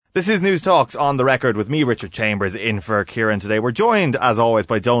This is News Talks on the Record with me, Richard Chambers, in for Kieran today. We're joined, as always,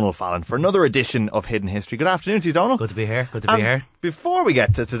 by Donal Fallon for another edition of Hidden History. Good afternoon to you, Donal. Good to be here. Good to be here. Before we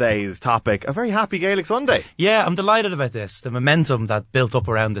get to today's topic, a very happy Gaelic Sunday. Yeah, I'm delighted about this. The momentum that built up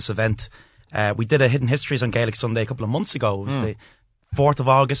around this event. We did a Hidden Histories on Gaelic Sunday a couple of months ago. It was the 4th of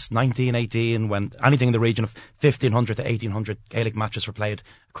August 1918, when anything in the region of 1,500 to 1,800 Gaelic matches were played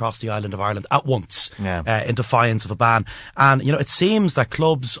across the island of Ireland at once, in defiance of a ban. And, you know, it seems that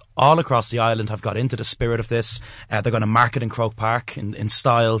clubs all across the island have got into the spirit of this. They're going to market in Croke Park in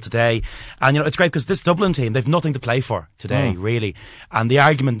style today. And, you know, it's great because this Dublin team, they've nothing to play for today, really. And the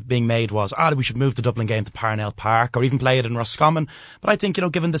argument being made was, we should move the Dublin game to Parnell Park or even play it in Roscommon. But I think, you know,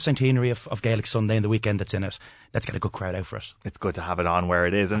 given the centenary of Gaelic Sunday and the weekend that's in it, let's get a good crowd out for it. It's good to have it on where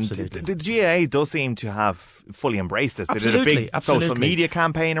it is. And the GAA does seem to have fully embraced this. They did a big social media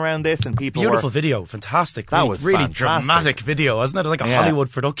campaign around this, and people Beautiful video, fantastic. That was really fantastic. Dramatic video, wasn't it? Like a Hollywood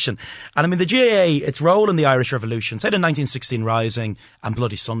production. And I mean, the GAA, its role in the Irish Revolution, say the 1916 Rising and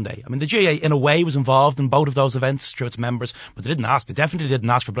Bloody Sunday. I mean, the GAA in a way was involved in both of those events through its members, but they definitely didn't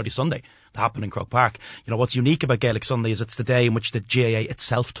ask for Bloody Sunday to happen in Croke Park. You know, what's unique about Gaelic Sunday is it's the day in which the GAA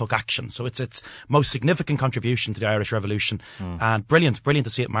itself took action. So it's its most significant contribution to the Irish Revolution, and brilliant to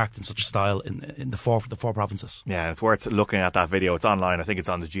see it marked in such a style in the four provinces. Yeah, it's worth looking at that video. It's online. I think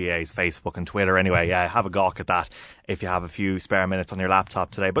it's on the GAA's Facebook and Twitter. Anyway, have a gawk at that if you have a few spare minutes on your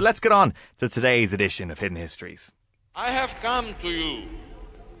laptop today. But let's get on to today's edition of Hidden Histories. I have come to you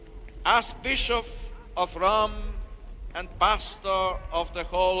as Bishop of Rome and pastor of the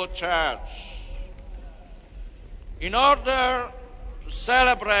whole church in order to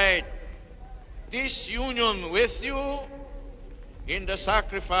celebrate this union with you in the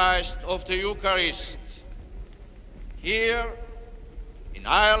sacrifice of the Eucharist here in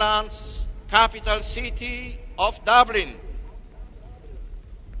Ireland's capital city of Dublin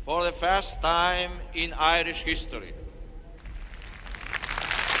for the first time in Irish history.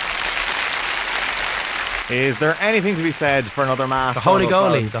 Is there anything to be said for another mass? The Holy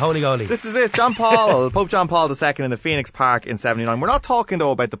Goalie. This is it. Pope John Paul II in the Phoenix Park in 79. We're not talking,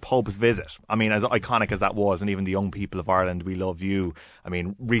 though, about the Pope's visit. I mean, as iconic as that was, and even the young people of Ireland, we love you. I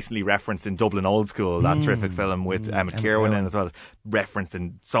mean, recently referenced in Dublin Old School, that terrific film with Emmet Kiernan in as well, referenced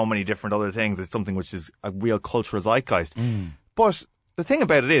in so many different other things. It's something which is a real cultural zeitgeist. But the thing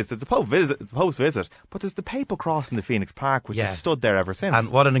about it is, there's the Pope's visit, but there's the Papal Cross in the Phoenix Park, which has stood there ever since. And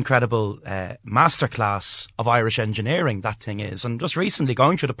what an incredible masterclass of Irish engineering that thing is. And just recently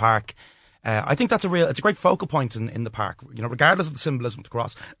going through the park, I think it's a great focal point in the park. You know, regardless of the symbolism of the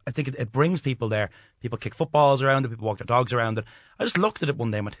cross, I think it brings people there. People kick footballs around it, people walk their dogs around it. I just looked at it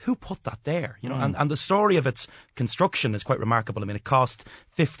one day and went, who put that there? You know, and the story of its construction is quite remarkable. I mean, it cost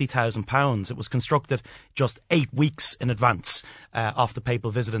 £50,000. It was constructed just 8 weeks in advance of the papal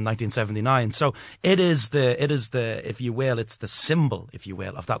visit in 1979. So it is the, if you will, it's the symbol, if you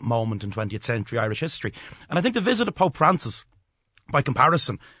will, of that moment in 20th century Irish history. And I think the visit of Pope Francis, by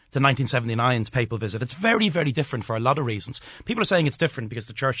comparison to 1979's papal visit, it's very, very different for a lot of reasons. People are saying it's different because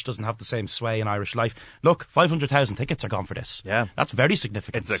the church doesn't have the same sway in Irish life. Look, 500,000 tickets are gone for this. Yeah. That's very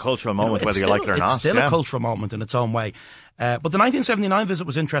significant. It's a cultural moment, whether you like it or not. It's still a cultural moment in its own way. But the 1979 visit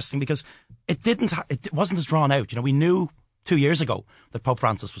was interesting because it wasn't as drawn out. You know, we knew 2 years ago that Pope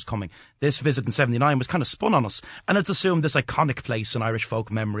Francis was coming. This visit in 79 was kind of spun on us, and it's assumed this iconic place in Irish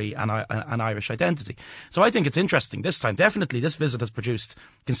folk memory and Irish identity. So I think it's interesting this time. Definitely this visit has produced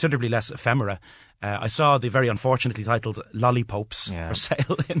considerably less ephemera. I saw the very unfortunately titled Lollipopes for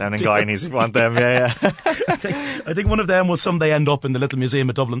sale. Down in Guineas, want them, I think one of them will someday end up in the Little Museum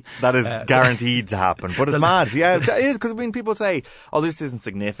of Dublin. That is guaranteed to happen, but it's mad. Yeah, it is, because I mean, people say, this isn't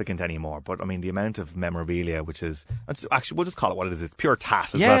significant anymore, but I mean, the amount of memorabilia, which is, actually, we'll just call it what it is. It's pure tat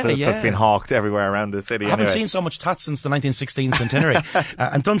that's been hawked everywhere around the city. I haven't seen so much tat since the 1916 centenary.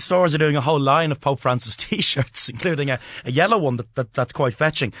 And Dunnes Stores are doing a whole line of Pope Francis t-shirts, including a yellow one that's quite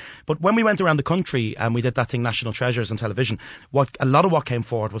fetching. But when we went around the country and we did that thing, National Treasures on television, a lot of what came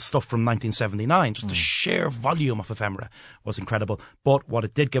forward was stuff from 1979. Just the sheer volume of ephemera was incredible. But what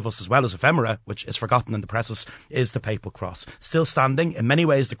it did give us, as well as ephemera, which is forgotten in the presses, is the Papal Cross. Still standing. In many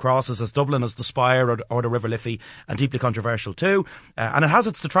ways, the cross is as Dublin as the Spire or the River Liffey, and deeply controversial too. And it has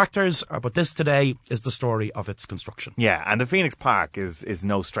its detractors, but this today is the story of its construction. Yeah, and the Phoenix Park is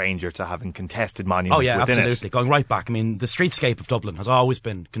no stranger to having contested monuments within it. Absolutely. Going right back. I mean, the streetscape of Dublin has always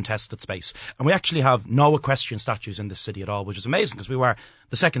been contested space. And we actually have no equestrian statues in this city at all, which is amazing because we were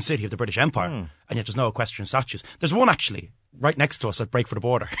the second city of the British Empire, and yet there's no equestrian statues. There's one actually right next to us at Break for the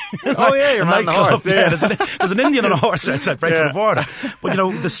Border. Oh yeah, you're on the horse. Yeah. There's an Indian on a horse outside Break for the Border. But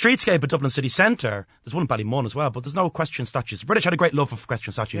the streetscape at Dublin city centre, there's one in Ballymun as well, but there's no equestrian statues. The British had a great love of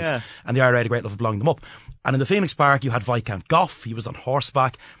equestrian statues, and the IRA had a great love of blowing them up. And in the Phoenix Park, you had Viscount Gough. He was on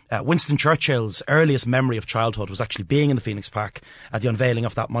horseback. Winston Churchill's earliest memory of childhood was actually being in the Phoenix Park at the unveiling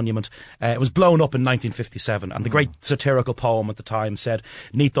of that monument. It was blown up in 1957, and the great satirical poem at the time said,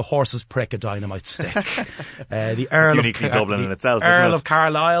 "Neath the horse's prick a dynamite stick." The Earl of Dublin in itself, Earl of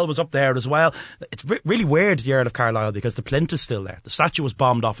Carlisle was up there as well. It's really weird, the Earl of Carlisle, because the plinth is still there. The statue was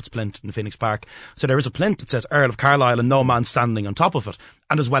bombed off its plinth in the Phoenix Park, so there is a plinth that says Earl of Carlisle and no man standing on top of it.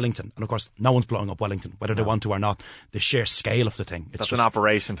 And there's Wellington, and of course no one's blowing up Wellington, whether they want to or not. The sheer scale of the thing. That's just an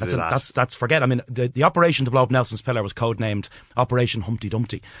operation to do that. That's forget. I mean, the operation to blow up Nelson's Pillar was codenamed Operation Humpty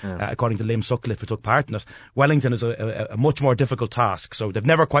Dumpty, according to Liam Sutcliffe, who took part in it. Wellington is a much more difficult task, so they've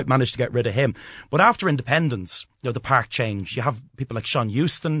never quite managed to get rid of him. But after independence, the park changed. You have people like Sean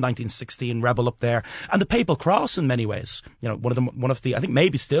Houston, 1916 rebel up there, and the Papal Cross in many ways. One of the I think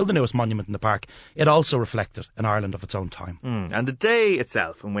maybe still the newest monument in the park. It also reflected an Ireland of its own time. And the day itself,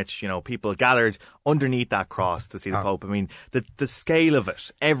 in which people gathered underneath that cross to see the Pope. I mean, the scale of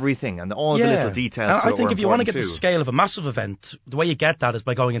it, everything, and all the little details. I think if you want to get the scale of a massive event, the way you get that is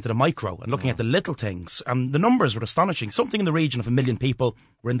by going into the micro and looking at the little things. And the numbers were astonishing. Something in the region of 1 million people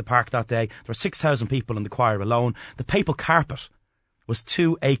were in the park that day. There were 6,000 people in the choir alone. The papal carpet was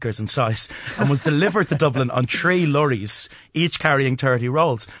 2 acres in size and was delivered to Dublin on 3 lorries, each carrying 30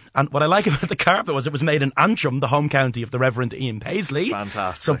 rolls. And what I like about the carpet was it was made in Antrim, the home county of the Reverend Ian Paisley.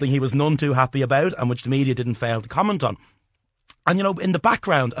 Fantastic. Something he was none too happy about and which the media didn't fail to comment on. And, in the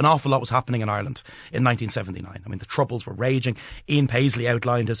background, an awful lot was happening in Ireland in 1979. I mean, the Troubles were raging. Ian Paisley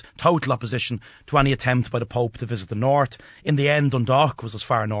outlined his total opposition to any attempt by the Pope to visit the North. In the end, Dundalk was as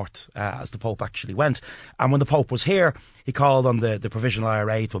far north as the Pope actually went. And when the Pope was here, he called on the Provisional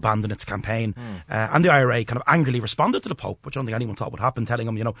IRA to abandon its campaign. And the IRA kind of angrily responded to the Pope, which I don't think anyone thought would happen, telling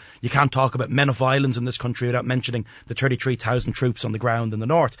him, you can't talk about men of violence in this country without mentioning the 33,000 troops on the ground in the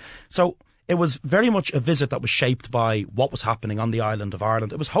North. So it was very much a visit that was shaped by what was happening on the island of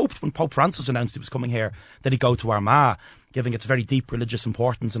Ireland. It was hoped when Pope Francis announced he was coming here that he'd go to Armagh, giving its very deep religious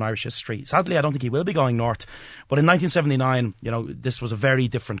importance in Irish history. Sadly, I don't think he will be going north. But in 1979, this was a very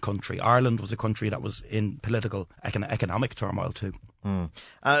different country. Ireland was a country that was in political, economic turmoil too.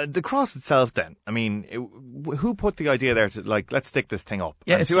 The cross itself then, I mean, who put the idea there to, let's stick this thing up?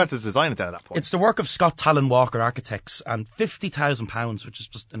 Yeah, who had to design it then at that point? It's the work of Scott Talon Walker Architects, and £50,000, which is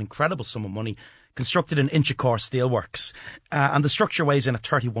just an incredible sum of money, constructed in Inchicore Steelworks, and the structure weighs in at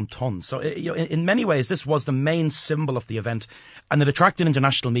 31 tonnes. So, in many ways, this was the main symbol of the event, and it attracted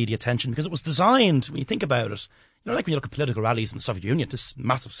international media attention because it was designed, when you think about it, like when you look at political rallies in the Soviet Union, this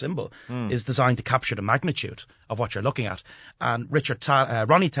massive symbol is designed to capture the magnitude of what you're looking at. And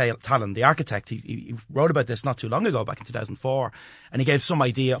Ronnie Talon, the architect, he wrote about this not too long ago, back in 2004, and he gave some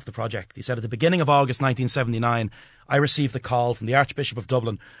idea of the project. He said, at the beginning of August 1979, I received the call from the Archbishop of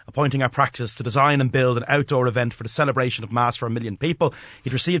Dublin appointing our practice to design and build an outdoor event for the celebration of Mass for 1 million people.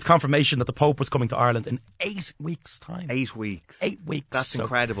 He'd received confirmation that the Pope was coming to Ireland in 8 weeks' time. 8 weeks. 8 weeks. That's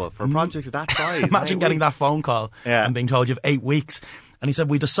incredible for a project of that size. Imagine getting that phone call and being told you have 8 weeks. And he said,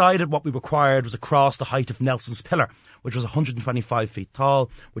 we decided what we required was across the height of Nelson's Pillar, which was 125 feet tall,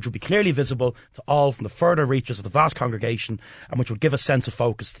 which would be clearly visible to all from the further reaches of the vast congregation, and which would give a sense of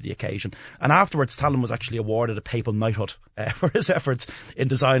focus to the occasion. And afterwards, Talon was actually awarded a papal knighthood for his efforts in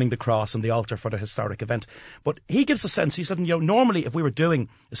designing the cross and the altar for the historic event. But he gives a sense, he said, normally if we were doing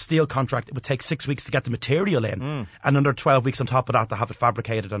a steel contract, it would take 6 weeks to get the material in, and another 12 weeks on top of that to have it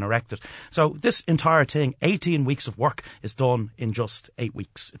fabricated and erected. So this entire thing, 18 weeks of work, is done in just 8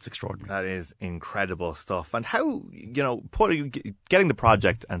 weeks. It's extraordinary. That is incredible stuff. And how, getting the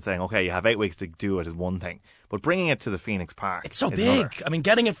project and saying, okay, you have 8 weeks to do it is one thing, but bringing it to the Phoenix Park, it's so big. Another. I mean,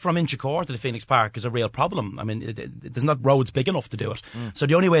 getting it from Inchicore to the Phoenix Park is a real problem. I mean, there's not roads big enough to do it. So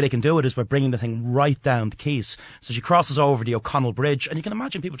the only way they can do it is by bringing the thing right down the quays. So she crosses over the O'Connell Bridge, and you can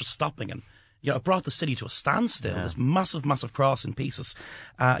imagine people just stopping and it brought the city to a standstill. This massive, massive cross in pieces.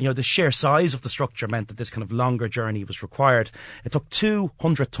 The sheer size of the structure meant that this kind of longer journey was required. It took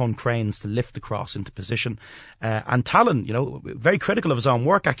 200-ton cranes to lift the cross into position. And Talon, very critical of his own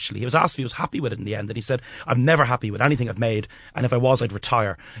work, actually. He was asked if he was happy with it in the end, and he said, I'm never happy with anything I've made, and if I was, I'd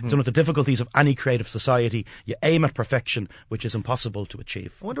retire. It's one of the difficulties of any creative society. You aim at perfection, which is impossible to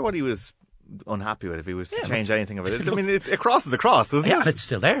achieve. I wonder what he was unhappy with if he was to change anything of it. I mean, a cross is a cross, isn't Yeah, it? and it's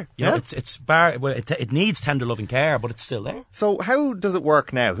still there. You know, it needs tender loving care, but it's still there. So how does it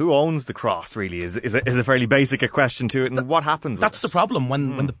work now? Who owns the cross, really? Is a fairly basic a question to it, and what happens with That's it? the problem.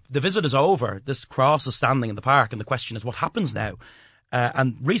 When the visit is over, this cross is standing in the park, and the question is, what happens now?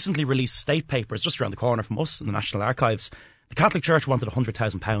 And recently released state papers, just around the corner from us in the National Archives, the Catholic Church wanted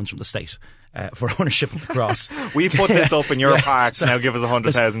 £100,000 from the state for ownership of the cross. We put this up in your park, so now give us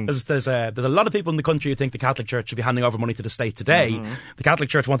 100,000. There's a lot of people in the country who think the Catholic Church should be handing over money to the state today. The Catholic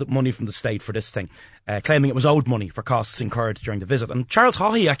Church wanted money from the state for this thing, claiming it was owed money for costs incurred during the visit. And Charles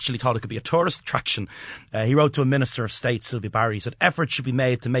Haughey actually thought it could be a tourist attraction. He wrote to a Minister of State, Sylvia Barry, he said, efforts should be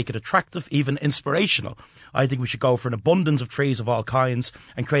made to make it attractive, even inspirational. I think we should go for an abundance of trees of all kinds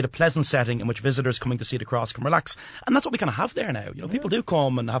and create a pleasant setting in which visitors coming to see the cross can relax. And that's what we kind of have there now. You know, people do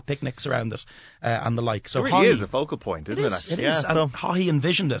come and have picnics around it and the like. So it really is a focal point, isn't it? It is. And Haughey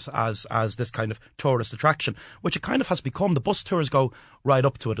envisioned it as this kind of tourist attraction, which it kind of has become. The bus tours go right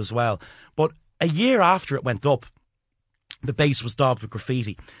up to it as well. But a year after it went up, the base was daubed with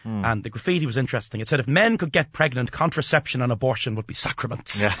graffiti. And the graffiti was interesting. It said, if men could get pregnant, contraception and abortion would be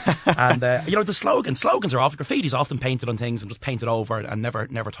sacraments. Yeah. And, you know, the slogans are often, graffiti's often painted on things and just painted over and never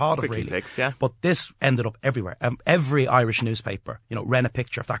thought of really. Fixed, yeah. But this ended up everywhere. Every Irish newspaper, you know, ran a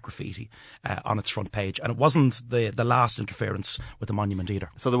picture of that graffiti on its front page. And it wasn't the last interference with the monument either.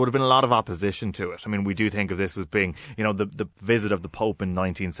 So there would have been a lot of opposition to it. I mean, we do think of this as being, you know, the visit of the Pope in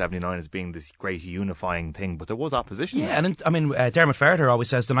 1979 as being this great unifying thing, but there was opposition. Yeah, and I mean, Dermot Ferreter always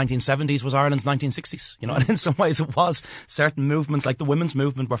says the 1970s was Ireland's 1960s. You know, and in some ways it was. Certain movements, like the women's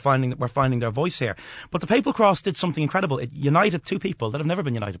movement, were finding their voice here. But the Papal Cross did something incredible. It united two people that have never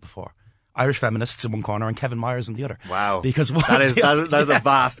been united before. Irish feminists in one corner and Kevin Myers in the other. Wow. Because that is a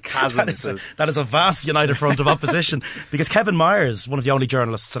vast chasm. That is a vast united front of opposition. Because Kevin Myers, one of the only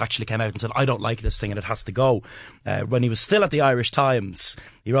journalists that actually came out and said, I don't like this thing and it has to go. When he was still at the Irish Times,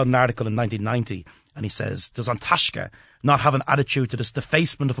 he wrote an article in 1990 and he says, does An Taisce not have an attitude to this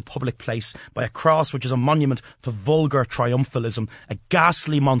defacement of a public place by a cross which is a monument to vulgar triumphalism, a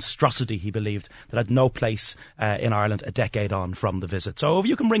ghastly monstrosity, he believed, that had no place in Ireland a decade on from the visit. So if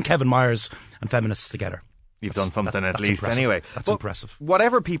you can bring Kevin Myers and feminists together, you've done something at least impressive. Anyway. That's impressive.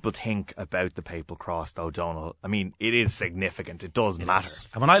 Whatever people think about the Papal Cross, though, Donal, I mean, it is significant. It does matter.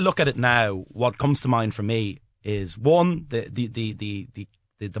 And when I look at it now, what comes to mind for me is, one,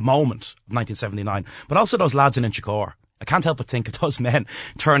 the moment of 1979, but also those lads in Inchicore. I can't help but think of those men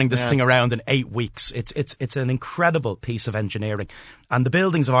turning this thing around in 8 weeks. It's an incredible piece of engineering. And the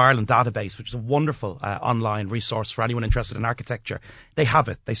Buildings of Ireland database, which is a wonderful online resource for anyone interested in architecture, they have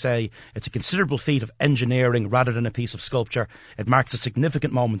it. They say it's a considerable feat of engineering rather than a piece of sculpture. It marks a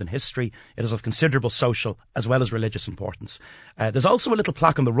significant moment in history. It is of considerable social as well as religious importance. There's also a little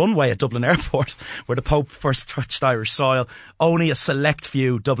plaque on the runway at Dublin Airport where the Pope first touched Irish soil. Only a select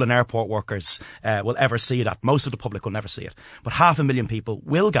few Dublin Airport workers will ever see that. Most of the public will never see it. But 500,000 people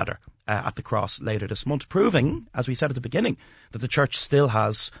will gather at the cross later this month, proving, as we said at the beginning, that the church still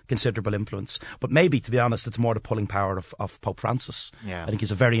has considerable influence. But maybe, to be honest, it's more the pulling power of Pope Francis. Yeah. I think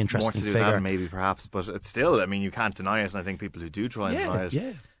he's a very interesting figure. figure. That, maybe, perhaps, but it's still, I mean, you can't deny it, and I think people who do try and deny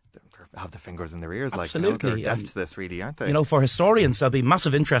it have their fingers in their ears. Absolutely. Like, they're deaf to this, really, aren't they? You know, for historians, there'll be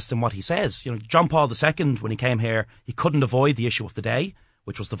massive interest in what he says. You know, John Paul II, when he came here, he couldn't avoid the issue of the day,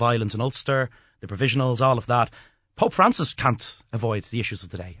 which was the violence in Ulster, the provisionals, all of that. Pope Francis can't avoid the issues of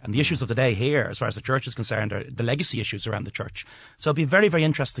the day. And the issues of the day here, as far as the church is concerned, are the legacy issues around the church. So it'll be very, very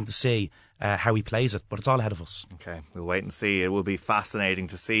interesting to see how he plays it, but it's all ahead of us. Okay, we'll wait and see. It will be fascinating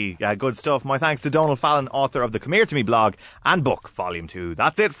to see. Good stuff. My thanks to Donal Fallon, author of the Come Here To Me blog and book, Volume 2.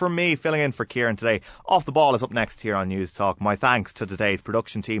 That's it from me, filling in for Kieran today. Off the Ball is up next here on News Talk. My thanks to today's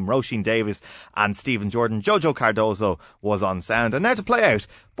production team, Roisin Davis and Stephen Jordan. Jojo Cardozo was on sound. And now to play out.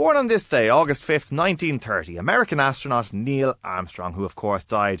 Born on this day, August 5th, 1930, American astronaut Neil Armstrong, who of course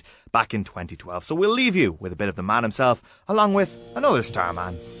died back in 2012. So we'll leave you with a bit of the man himself, along with another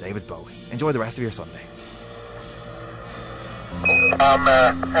starman, David Bowie. Enjoy the rest of your Sunday. I'm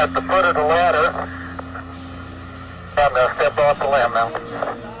at the foot of the ladder. I'm going to step off the limb now.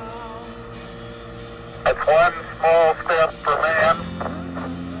 That's one small step for man,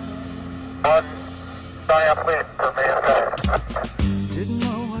 one giant leap for mankind. Didn't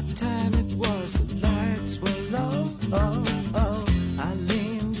know what time it was, the lights were low. I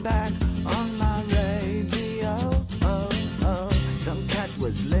leaned back on my radio. Some cat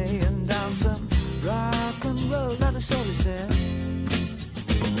was laying down some rock and roll, that is all he said.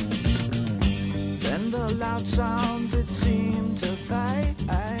 Then the loud sound that seemed to fade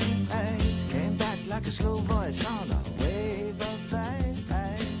came back like a slow voice on a